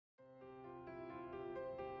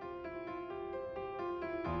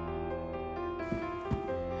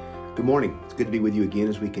Good morning. It's good to be with you again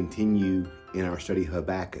as we continue in our study of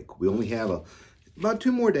Habakkuk. We only have about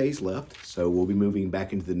 2 more days left, so we'll be moving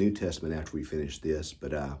back into the New Testament after we finish this.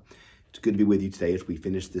 But it's good to be with you today as we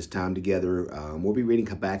finish this time together. We'll be reading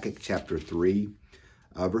Habakkuk chapter 3,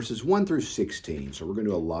 verses 1 through 16. So we're going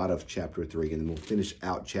to do a lot of chapter 3, and then we'll finish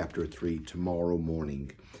out chapter 3 tomorrow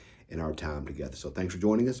morning in our time together. So thanks for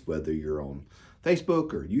joining us, whether you're on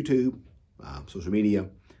Facebook or YouTube, social media,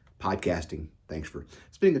 podcasting. Thanks for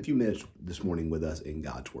spending a few minutes this morning with us in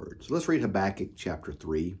God's Word. So let's read Habakkuk chapter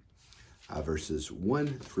 3, verses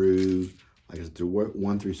 1 through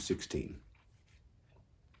 16.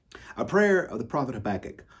 A prayer of the prophet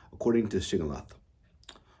Habakkuk, according to Shigaloth.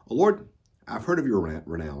 O Lord, I've heard of your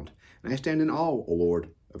renown, and I stand in awe, O Lord,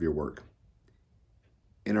 of your work.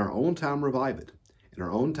 In our own time revive it. In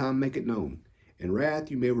our own time make it known. In wrath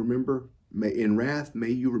you may remember. In wrath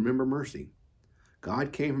may you remember mercy.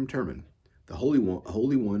 God came from Teman, the Holy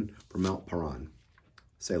One from Mount Paran.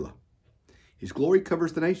 Selah. His glory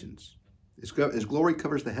covers the nations. His glory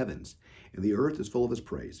covers the heavens, and the earth is full of his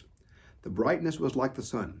praise. The brightness was like the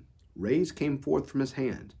sun. Rays came forth from his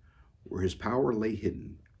hand, where his power lay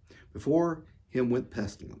hidden. Before him went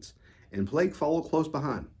pestilence, and plague followed close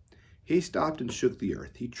behind. He stopped and shook the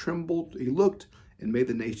earth. He trembled. He looked and made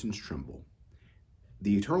the nations tremble.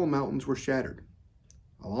 The eternal mountains were shattered.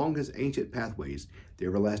 Along his ancient pathways, the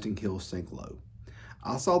everlasting hills sank low.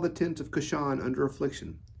 I saw the tents of Cushan under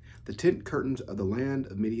affliction. The tent curtains of the land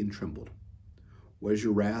of Midian trembled. Was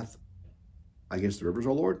your wrath against the rivers,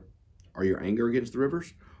 O Lord? Or your anger against the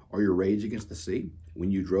rivers? Or your rage against the sea?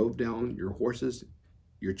 When you drove down your horses,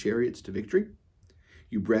 your chariots to victory?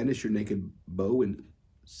 You brandished your naked bow and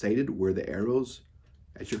sated where the arrows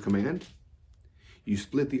at your command? You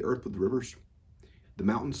split the earth with rivers. The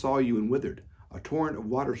mountains saw you and withered. A torrent of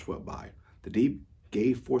water swept by. The deep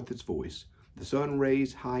gave forth its voice. The sun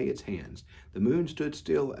raised high its hands. The moon stood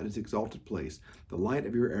still at its exalted place, the light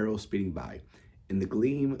of your arrows speeding by, in the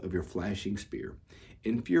gleam of your flashing spear.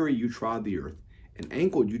 In fury you trod the earth. In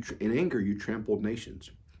anger you trampled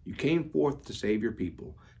nations. You came forth to save your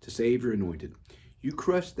people, to save your anointed. You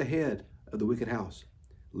crushed the head of the wicked house,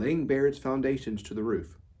 laying bare its foundations to the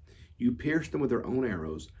roof. You pierced them with their own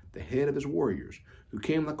arrows, the head of his warriors, who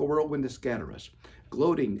came like a whirlwind to scatter us,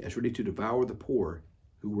 gloating as ready to devour the poor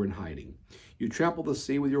who were in hiding. You trampled the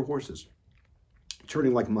sea with your horses,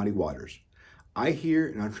 churning like mighty waters. I hear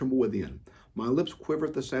and I tremble within. My lips quiver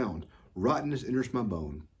at the sound. Rottenness enters my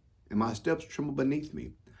bone, and my steps tremble beneath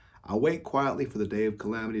me. I wait quietly for the day of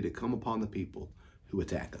calamity to come upon the people who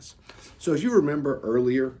attack us. So as you remember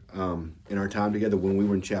earlier in our time together when we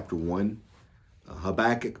were in chapter 1,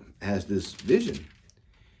 Habakkuk has this vision.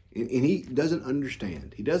 And he doesn't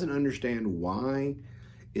understand. He doesn't understand why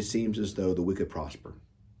it seems as though the wicked prosper.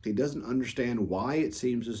 He doesn't understand why it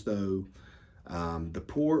seems as though the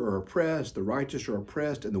poor are oppressed, the righteous are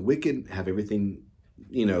oppressed, and the wicked have everything,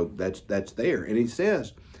 that's there. And he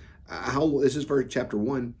says, this is verse chapter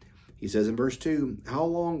 1. He says in verse 2, how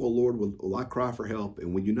long, O Lord, will I cry for help,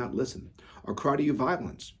 and will you not listen? Or cry to you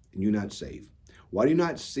violence, and you not save? Why do you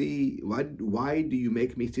not see? Why do you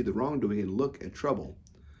make me see the wrongdoing and look at trouble?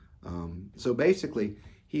 So basically,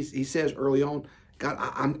 he says early on, God,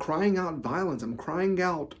 I'm crying out violence. I'm crying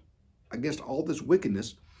out against all this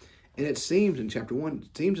wickedness. And it seems in chapter 1,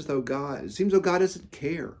 it seems as though God doesn't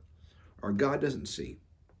care, or God doesn't see.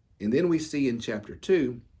 And then we see in chapter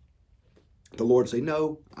 2, the Lord say,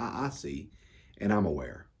 no, I see, and I'm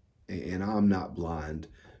aware, and I'm not blind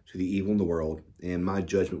to the evil in the world, and my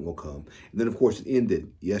judgment will come. And then, of course, it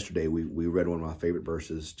ended yesterday. We read one of my favorite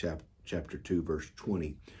verses, chapter 2, verse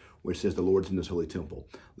 20, which says, the Lord's in his holy temple.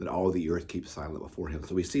 Let all the earth keep silent before him.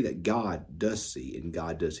 So we see that God does see and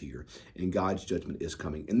God does hear, and God's judgment is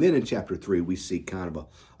coming. And then in chapter 3, we see kind of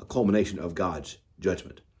a culmination of God's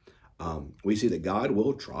judgment. We see that God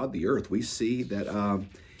will trod the earth. We see that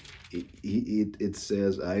it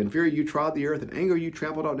says, in fury you trod the earth, in anger you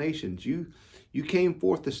trampled out nations. You came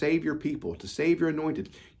forth to save your people, to save your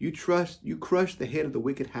anointed. You crushed the head of the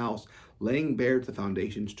wicked house, laying bare the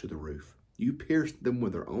foundations to the roof. You pierced them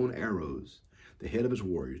with their own arrows, the head of his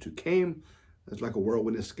warriors, who came as like a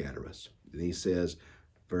whirlwind to scatter us. And he says,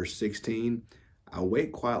 verse 16, I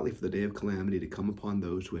wait quietly for the day of calamity to come upon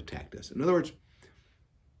those who attacked us. In other words,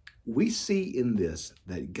 we see in this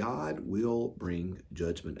that God will bring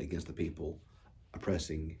judgment against the people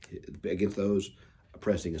against those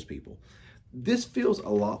oppressing his people. This feels a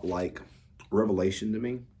lot like Revelation to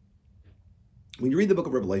me. When you read the book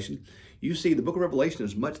of Revelation, you see the book of Revelation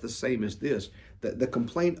is much the same as this. The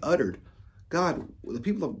complaint uttered, God,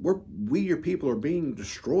 we your people are being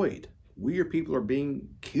destroyed. We your people are being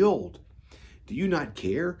killed. Do you not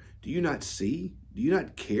care? Do you not see? Do you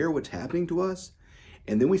not care what's happening to us?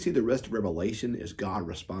 And then we see the rest of Revelation as God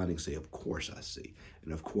responding, say, of course I see,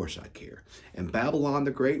 and of course I care. And Babylon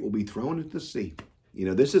the Great will be thrown into the sea.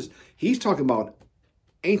 He's talking about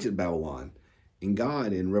ancient Babylon. And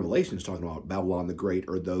God in Revelation is talking about Babylon the Great,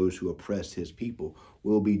 or those who oppress his people,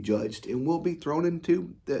 will be judged and will be thrown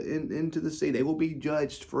into the sea. They will be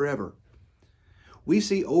judged forever. We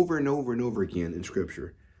see over and over and over again in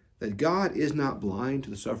Scripture that God is not blind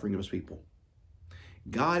to the suffering of his people.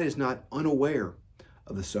 God is not unaware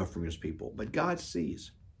of the suffering of his people, but God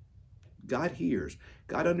sees, God hears,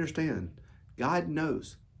 God understands, God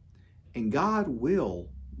knows, and God will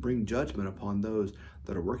bring judgment upon those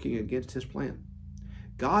that are working against his plan.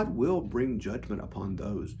 God will bring judgment upon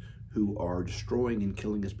those who are destroying and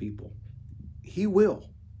killing his people. He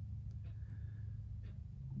will.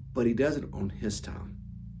 But he does it on his time.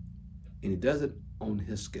 And he does it on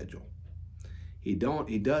his schedule. He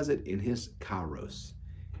does it in his Kairos,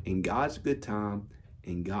 in God's good time,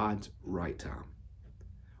 in God's right time.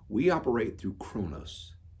 We operate through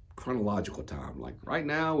Chronos, chronological time. Like right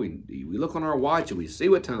now, we look on our watch and we see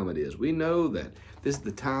what time it is. We know that this is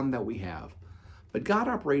the time that we have. But God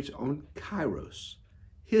operates on Kairos,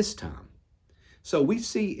 his time. So we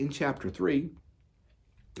see in chapter 3,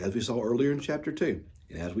 as we saw earlier in chapter 2,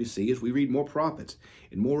 and as we see as we read more prophets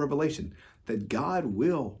and more revelation, that God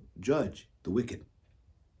will judge the wicked.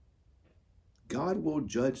 God will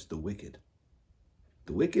judge the wicked.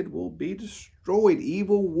 The wicked will be destroyed.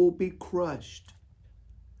 Evil will be crushed.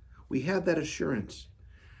 We have that assurance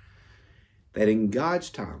that in God's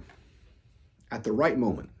time, at the right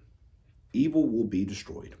moment, evil will be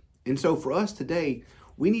destroyed. And so for us today,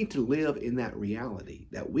 we need to live in that reality,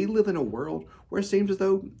 that we live in a world where it seems as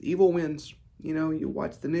though evil wins. You know, you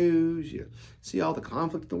watch the news, you see all the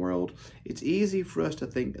conflict in the world. It's easy for us to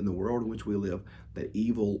think in the world in which we live that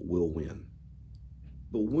evil will win.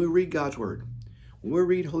 But when we read God's word, when we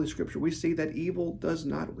read Holy Scripture, we see that evil does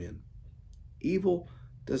not win. Evil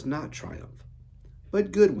does not triumph,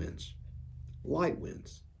 but good wins. Light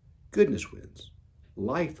wins. Goodness wins.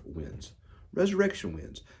 Life wins. Resurrection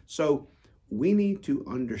wins. So we need to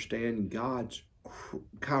understand God's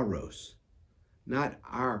Kairos, not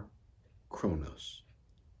our Chronos.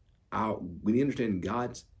 We need to understand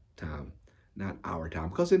God's time, not our time.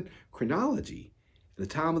 Because in chronology, the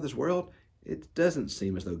time of this world, it doesn't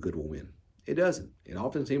seem as though good will win. It doesn't. It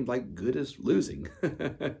often seems like good is losing.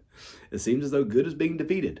 It seems as though good is being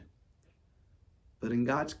defeated. But in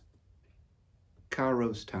God's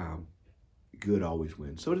Kairos time, good always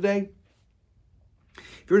wins. So today,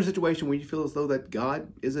 if you're in a situation where you feel as though that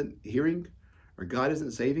God isn't hearing, or God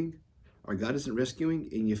isn't saving, or God isn't rescuing,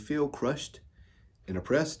 and you feel crushed and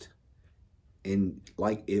oppressed, and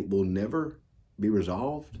like it will never be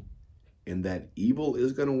resolved, and that evil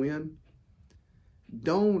is going to win,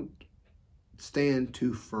 don't stand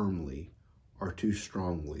too firmly or too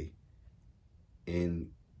strongly in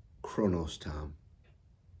Chronos time.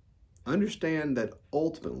 Understand that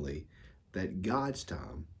ultimately that God's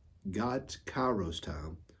time, God's Kairos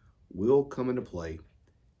time, will come into play,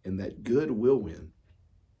 and that good will win,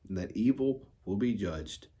 and that evil will be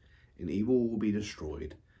judged, and evil will be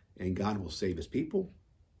destroyed, and God will save his people,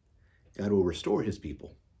 God will restore his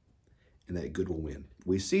people, and that good will win.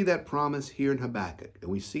 We see that promise here in Habakkuk,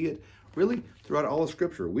 and we see it really throughout all of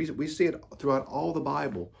Scripture. We see it throughout all the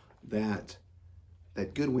Bible that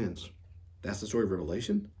good wins. That's the story of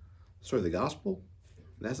Revelation, the story of the gospel.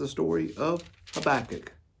 That's the story of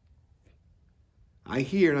Habakkuk. I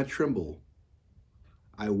hear and I tremble.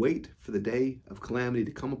 I wait for the day of calamity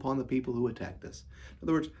to come upon the people who attacked us. In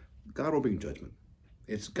other words, God will bring judgment.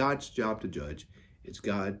 It's God's job to judge. It's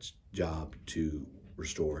God's job to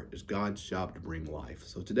restore. It's God's job to bring life.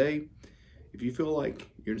 So today, if you feel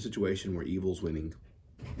like you're in a situation where evil's winning,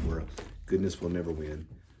 where goodness will never win,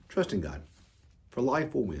 trust in God. For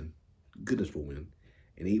life will win, goodness will win,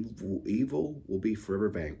 and evil will be forever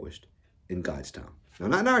vanquished in God's time. Now,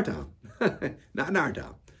 not in our time, not in our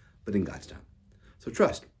time, but in God's time. So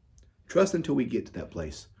trust until we get to that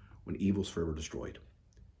place when evil's forever destroyed,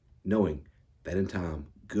 knowing that in time,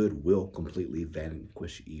 good will completely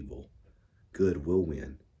vanquish evil. Good will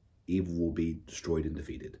win. Evil will be destroyed and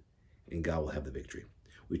defeated, and God will have the victory.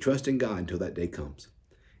 We trust in God until that day comes.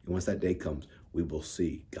 And once that day comes, we will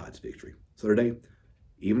see God's victory. So today,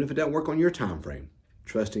 even if it doesn't work on your time frame,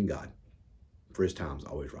 trust in God, for his time's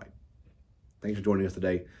always right. Thanks for joining us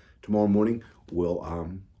today. Tomorrow morning,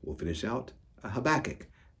 we'll finish out Habakkuk.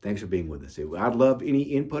 Thanks for being with us. I'd love any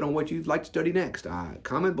input on what you'd like to study next.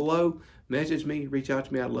 Comment below, message me, reach out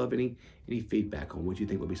to me. I'd love any feedback on what you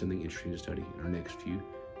think would be something interesting to study in our next few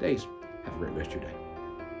days. Have a great rest of your day.